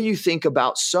 hey, what do you think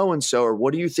about so-and-so? Or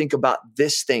what do you think about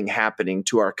this thing happening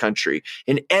to our country?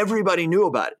 And everybody knew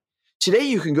about it. Today,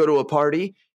 you can go to a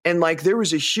party and there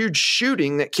was a huge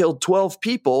shooting that killed 12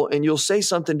 people. And you'll say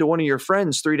something to one of your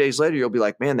friends 3 days later. You'll be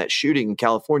like, man, that shooting in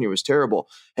California was terrible.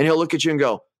 And he'll look at you and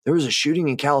go, there was a shooting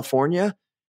in California?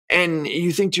 And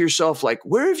you think to yourself,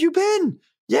 where have you been?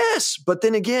 Yes. But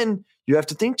then again, you have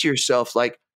to think to yourself,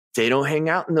 they don't hang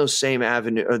out in those same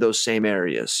avenue or those same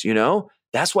areas,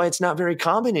 That's why it's not very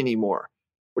common anymore.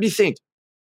 What do you think?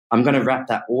 I'm going to wrap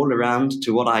that all around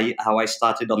to how I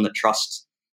started on the trust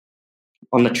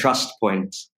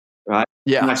point, right?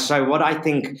 Yeah. So what I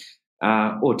think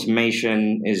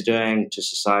automation is doing to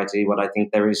society, what I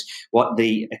think what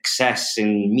the excess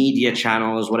in media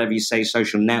channels, whatever you say,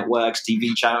 social networks, TV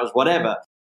channels, whatever,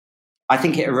 I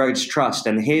think it erodes trust.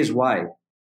 And here's why.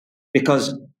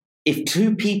 Because if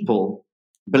 2 people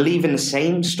believe in the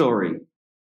same story,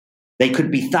 they could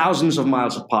be thousands of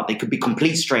miles apart. They could be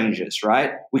complete strangers,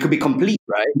 right? We could be complete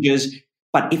strangers.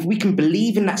 But if we can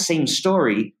believe in that same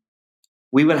story,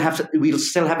 we'll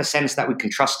still have a sense that we can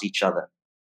trust each other.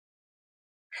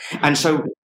 And so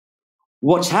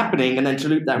what's happening, and then to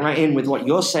loop that right in with what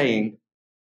you're saying,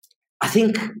 I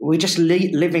think we're just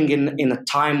living in a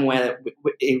time where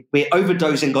we're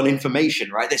overdosing on information,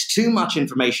 right? There's too much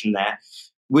information there,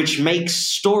 which makes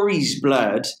stories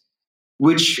blurred,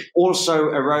 which also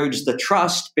erodes the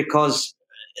trust because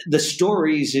the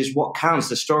stories is what counts.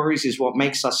 The stories is what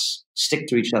makes us stick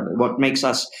to each other, what makes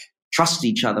us trust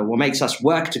each other, what makes us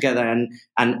work together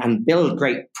and build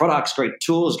great products, great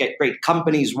tools, get great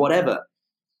companies, whatever.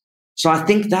 So I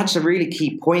think that's a really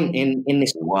key point in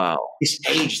this this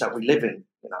age that we live in.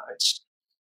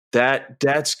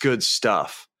 That's good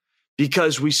stuff,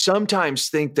 because we sometimes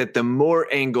think that the more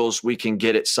angles we can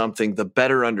get at something, the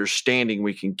better understanding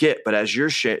we can get. But as you're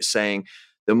saying,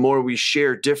 the more we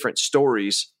share different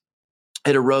stories,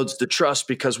 it erodes the trust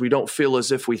because we don't feel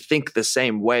as if we think the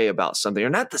same way about something, or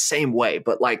not the same way,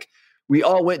 but we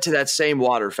all went to that same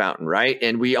water fountain, right?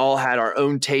 And we all had our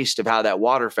own taste of how that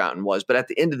water fountain was. But at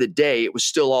the end of the day, it was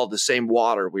still all the same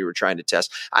water we were trying to test.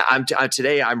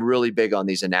 Today, I'm really big on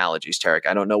these analogies, Tarek.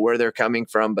 I don't know where they're coming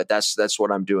from, but that's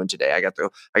what I'm doing today. I got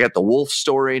the wolf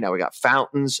story. Now we got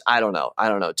fountains. I don't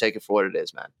know. Take it for what it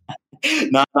is, man.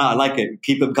 No, I like it.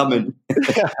 Keep them coming.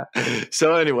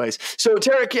 So anyways,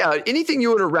 Tarek, anything you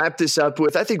want to wrap this up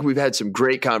with? I think we've had some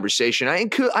great conversation.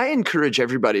 I encourage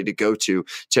everybody to go to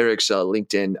Tarek's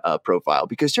LinkedIn profile,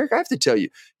 because Tarek, I have to tell you,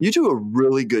 you do a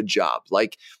really good job.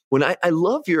 When I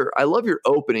love your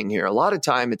opening here. A lot of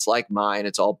time it's like mine.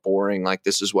 It's all boring.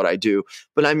 This is what I do.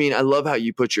 But I love how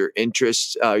you put your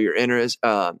interests,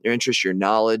 your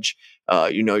knowledge,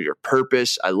 your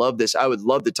purpose. I love this. I would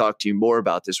love to talk to you more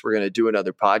about this. We're going to do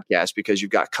another podcast because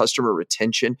you've got customer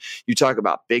retention. You talk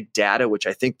about big data, which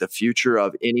I think the future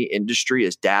of any industry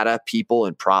is data, people,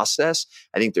 and process.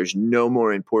 I think there's no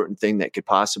more important thing that could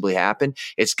possibly happen.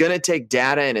 It's going to take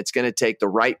data, and it's going to take the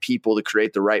right people to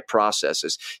create the right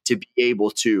processes to be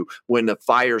able to, when the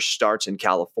fire starts in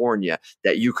California,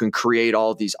 that you can create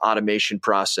all these automation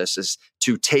processes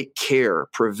to take care,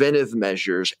 preventive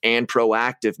measures and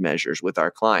proactive measures with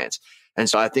our clients. And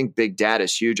so I think big data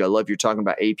is huge. I love you're talking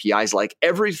about APIs, like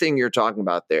everything you're talking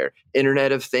about there,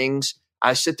 Internet of Things.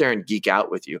 I sit there and geek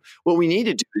out with you. What we need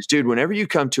to do is, dude, whenever you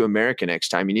come to America next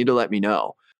time, you need to let me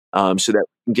know so that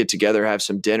we can get together, have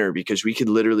some dinner, because we could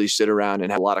literally sit around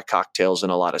and have a lot of cocktails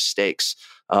and a lot of steaks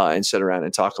and sit around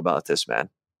and talk about this, man.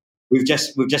 We've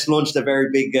just launched a very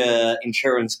big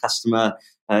insurance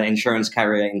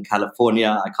carrier in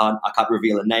California. I can't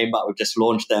reveal a name, but we've just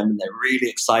launched them, and they're really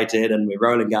excited, and we're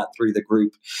rolling out through the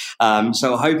group.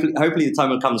 So hopefully the time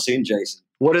will come soon, Jason.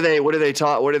 What do they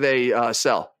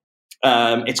sell?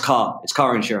 It's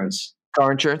car insurance.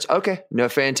 Car insurance? Okay. No,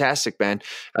 fantastic, man.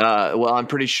 Well, I'm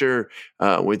pretty sure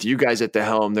with you guys at the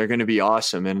helm, they're going to be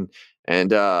awesome.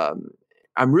 And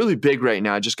I'm really big right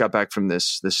now. I just got back from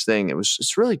this thing.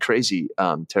 It's really crazy,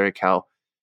 Tarek, how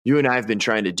you and I have been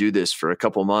trying to do this for a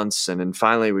couple months, and then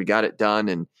finally we got it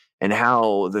done, and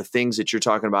how the things that you're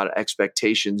talking about,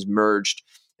 expectations merged.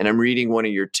 And I'm reading one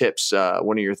of your tips,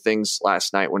 one of your things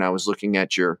last night when I was looking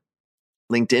at your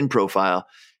LinkedIn profile,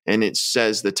 and it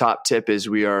says the top tip is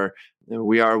we are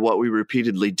what we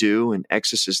repeatedly do, and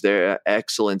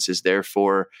excellence is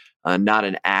therefore not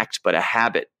an act but a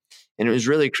habit. And it was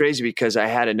really crazy because I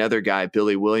had another guy,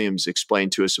 Billy Williams, explain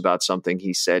to us about something.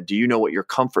 He said, "Do you know what your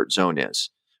comfort zone is?"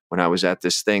 When I was at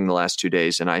this thing the last 2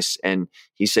 days, and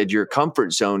he said, "Your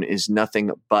comfort zone is nothing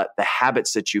but the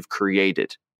habits that you've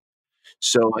created."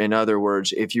 So in other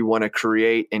words, if you want to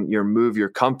create and move your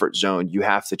comfort zone, you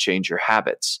have to change your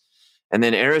habits. And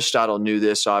then Aristotle knew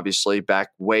this obviously back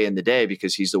way in the day,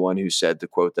 because he's the one who said the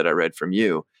quote that I read from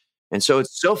you. And so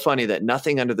it's so funny that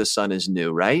nothing under the sun is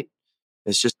new, right?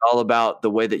 It's just all about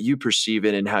the way that you perceive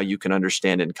it and how you can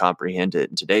understand and comprehend it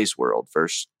in today's world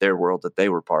versus their world that they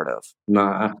were part of.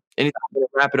 No. Anything to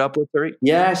wrap it up with, Tariq?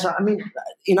 Yeah. So, I mean,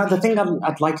 the thing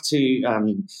I'd like to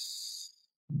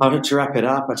wrap it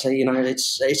up, I'd say,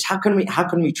 it's how can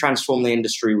we transform the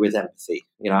industry with empathy?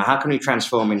 How can we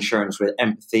transform insurance with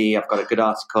empathy? I've got a good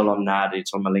article on that.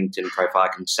 It's on my LinkedIn profile.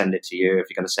 I can send it to you if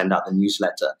you're going to send out the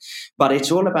newsletter. But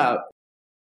it's all about,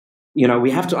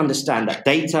 we have to understand that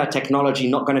data, technology,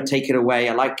 not going to take it away.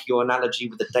 I like your analogy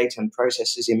with the data and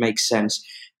processes. It makes sense.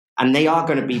 And they are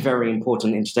going to be very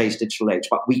important in today's digital age.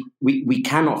 But we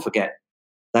cannot forget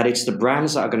that it's the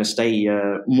brands that are going to stay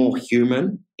more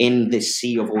human in this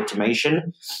sea of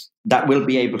automation that will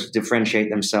be able to differentiate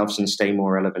themselves and stay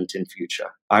more relevant in future.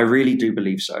 I really do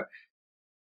believe so.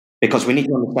 Because we need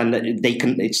to understand that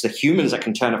it's the humans that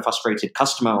can turn a frustrated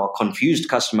customer or confused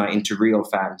customer into real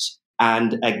fans.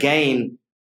 And again,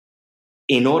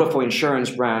 in order for insurance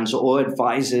brands or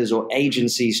advisors or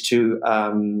agencies to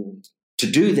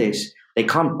do this, they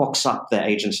can't box up their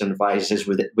agents and advisors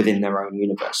within their own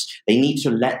universe. They need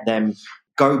to let them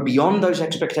go beyond those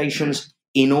expectations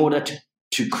in order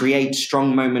to create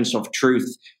strong moments of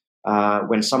truth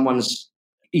when someone's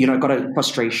got a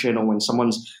frustration, or when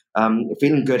someone's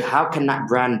feeling good. How can that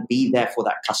brand be there for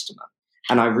that customer?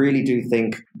 And I really do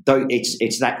think, though,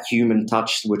 it's that human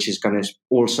touch which is going to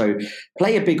also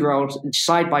play a big role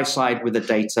side by side with the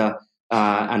data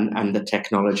and the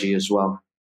technology as well.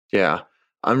 Yeah,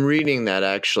 I'm reading that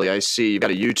actually. I see you've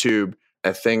got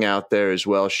a thing out there as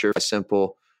well, Sure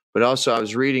Simple. But also I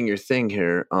was reading your thing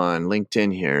here on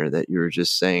LinkedIn here that you were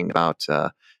just saying about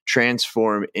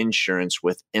transform insurance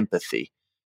with empathy.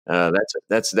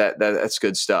 That's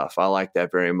good stuff. I like that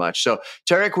very much. So,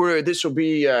 Tarek, this will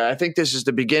be, I think this is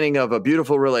the beginning of a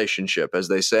beautiful relationship, as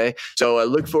they say. So I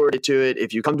look forward to it.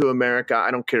 If you come to America, I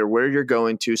don't care where you're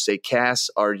going to, say, Cass,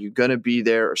 are you going to be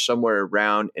there or somewhere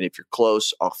around? And if you're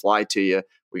close, I'll fly to you.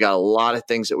 We got a lot of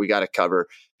things that we got to cover,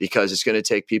 because it's going to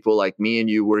take people like me and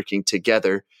you working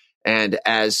together. And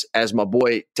as my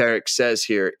boy Tarek says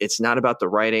here, it's not about the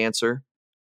right answer,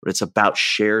 but it's about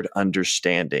shared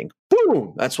understanding.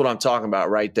 Boom! That's what I'm talking about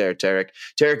right there, Tarek.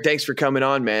 Tarek, thanks for coming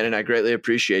on, man, and I greatly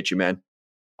appreciate you, man.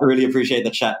 I really appreciate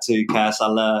the chat too, Cass.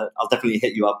 I'll definitely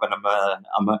hit you up when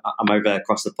I'm over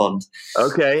across the pond.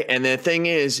 Okay, and the thing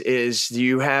is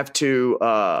you have to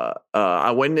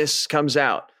when this comes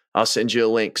out, I'll send you a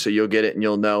link so you'll get it and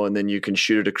you'll know, and then you can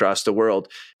shoot it across the world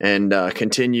and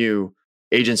continue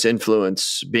Agents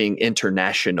Influence being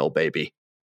international, baby.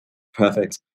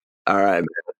 Perfect. All right,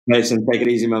 Mason, take it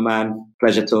easy, my man.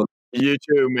 Pleasure talking. You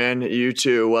too, man. You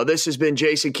too. Well, this has been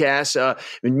Jason Cass,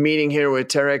 meeting here with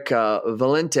Tarek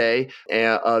Valente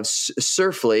of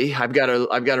Surfly. I've got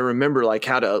to remember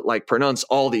how to pronounce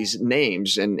all these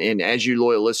names, and as you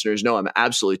loyal listeners know, I'm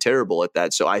absolutely terrible at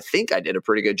that. So I think I did a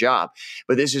pretty good job.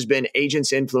 But this has been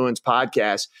Agents Influence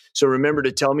Podcast. So remember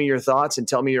to tell me your thoughts and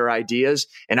tell me your ideas,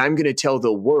 and I'm going to tell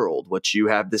the world what you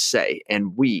have to say.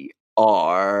 And we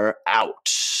are out.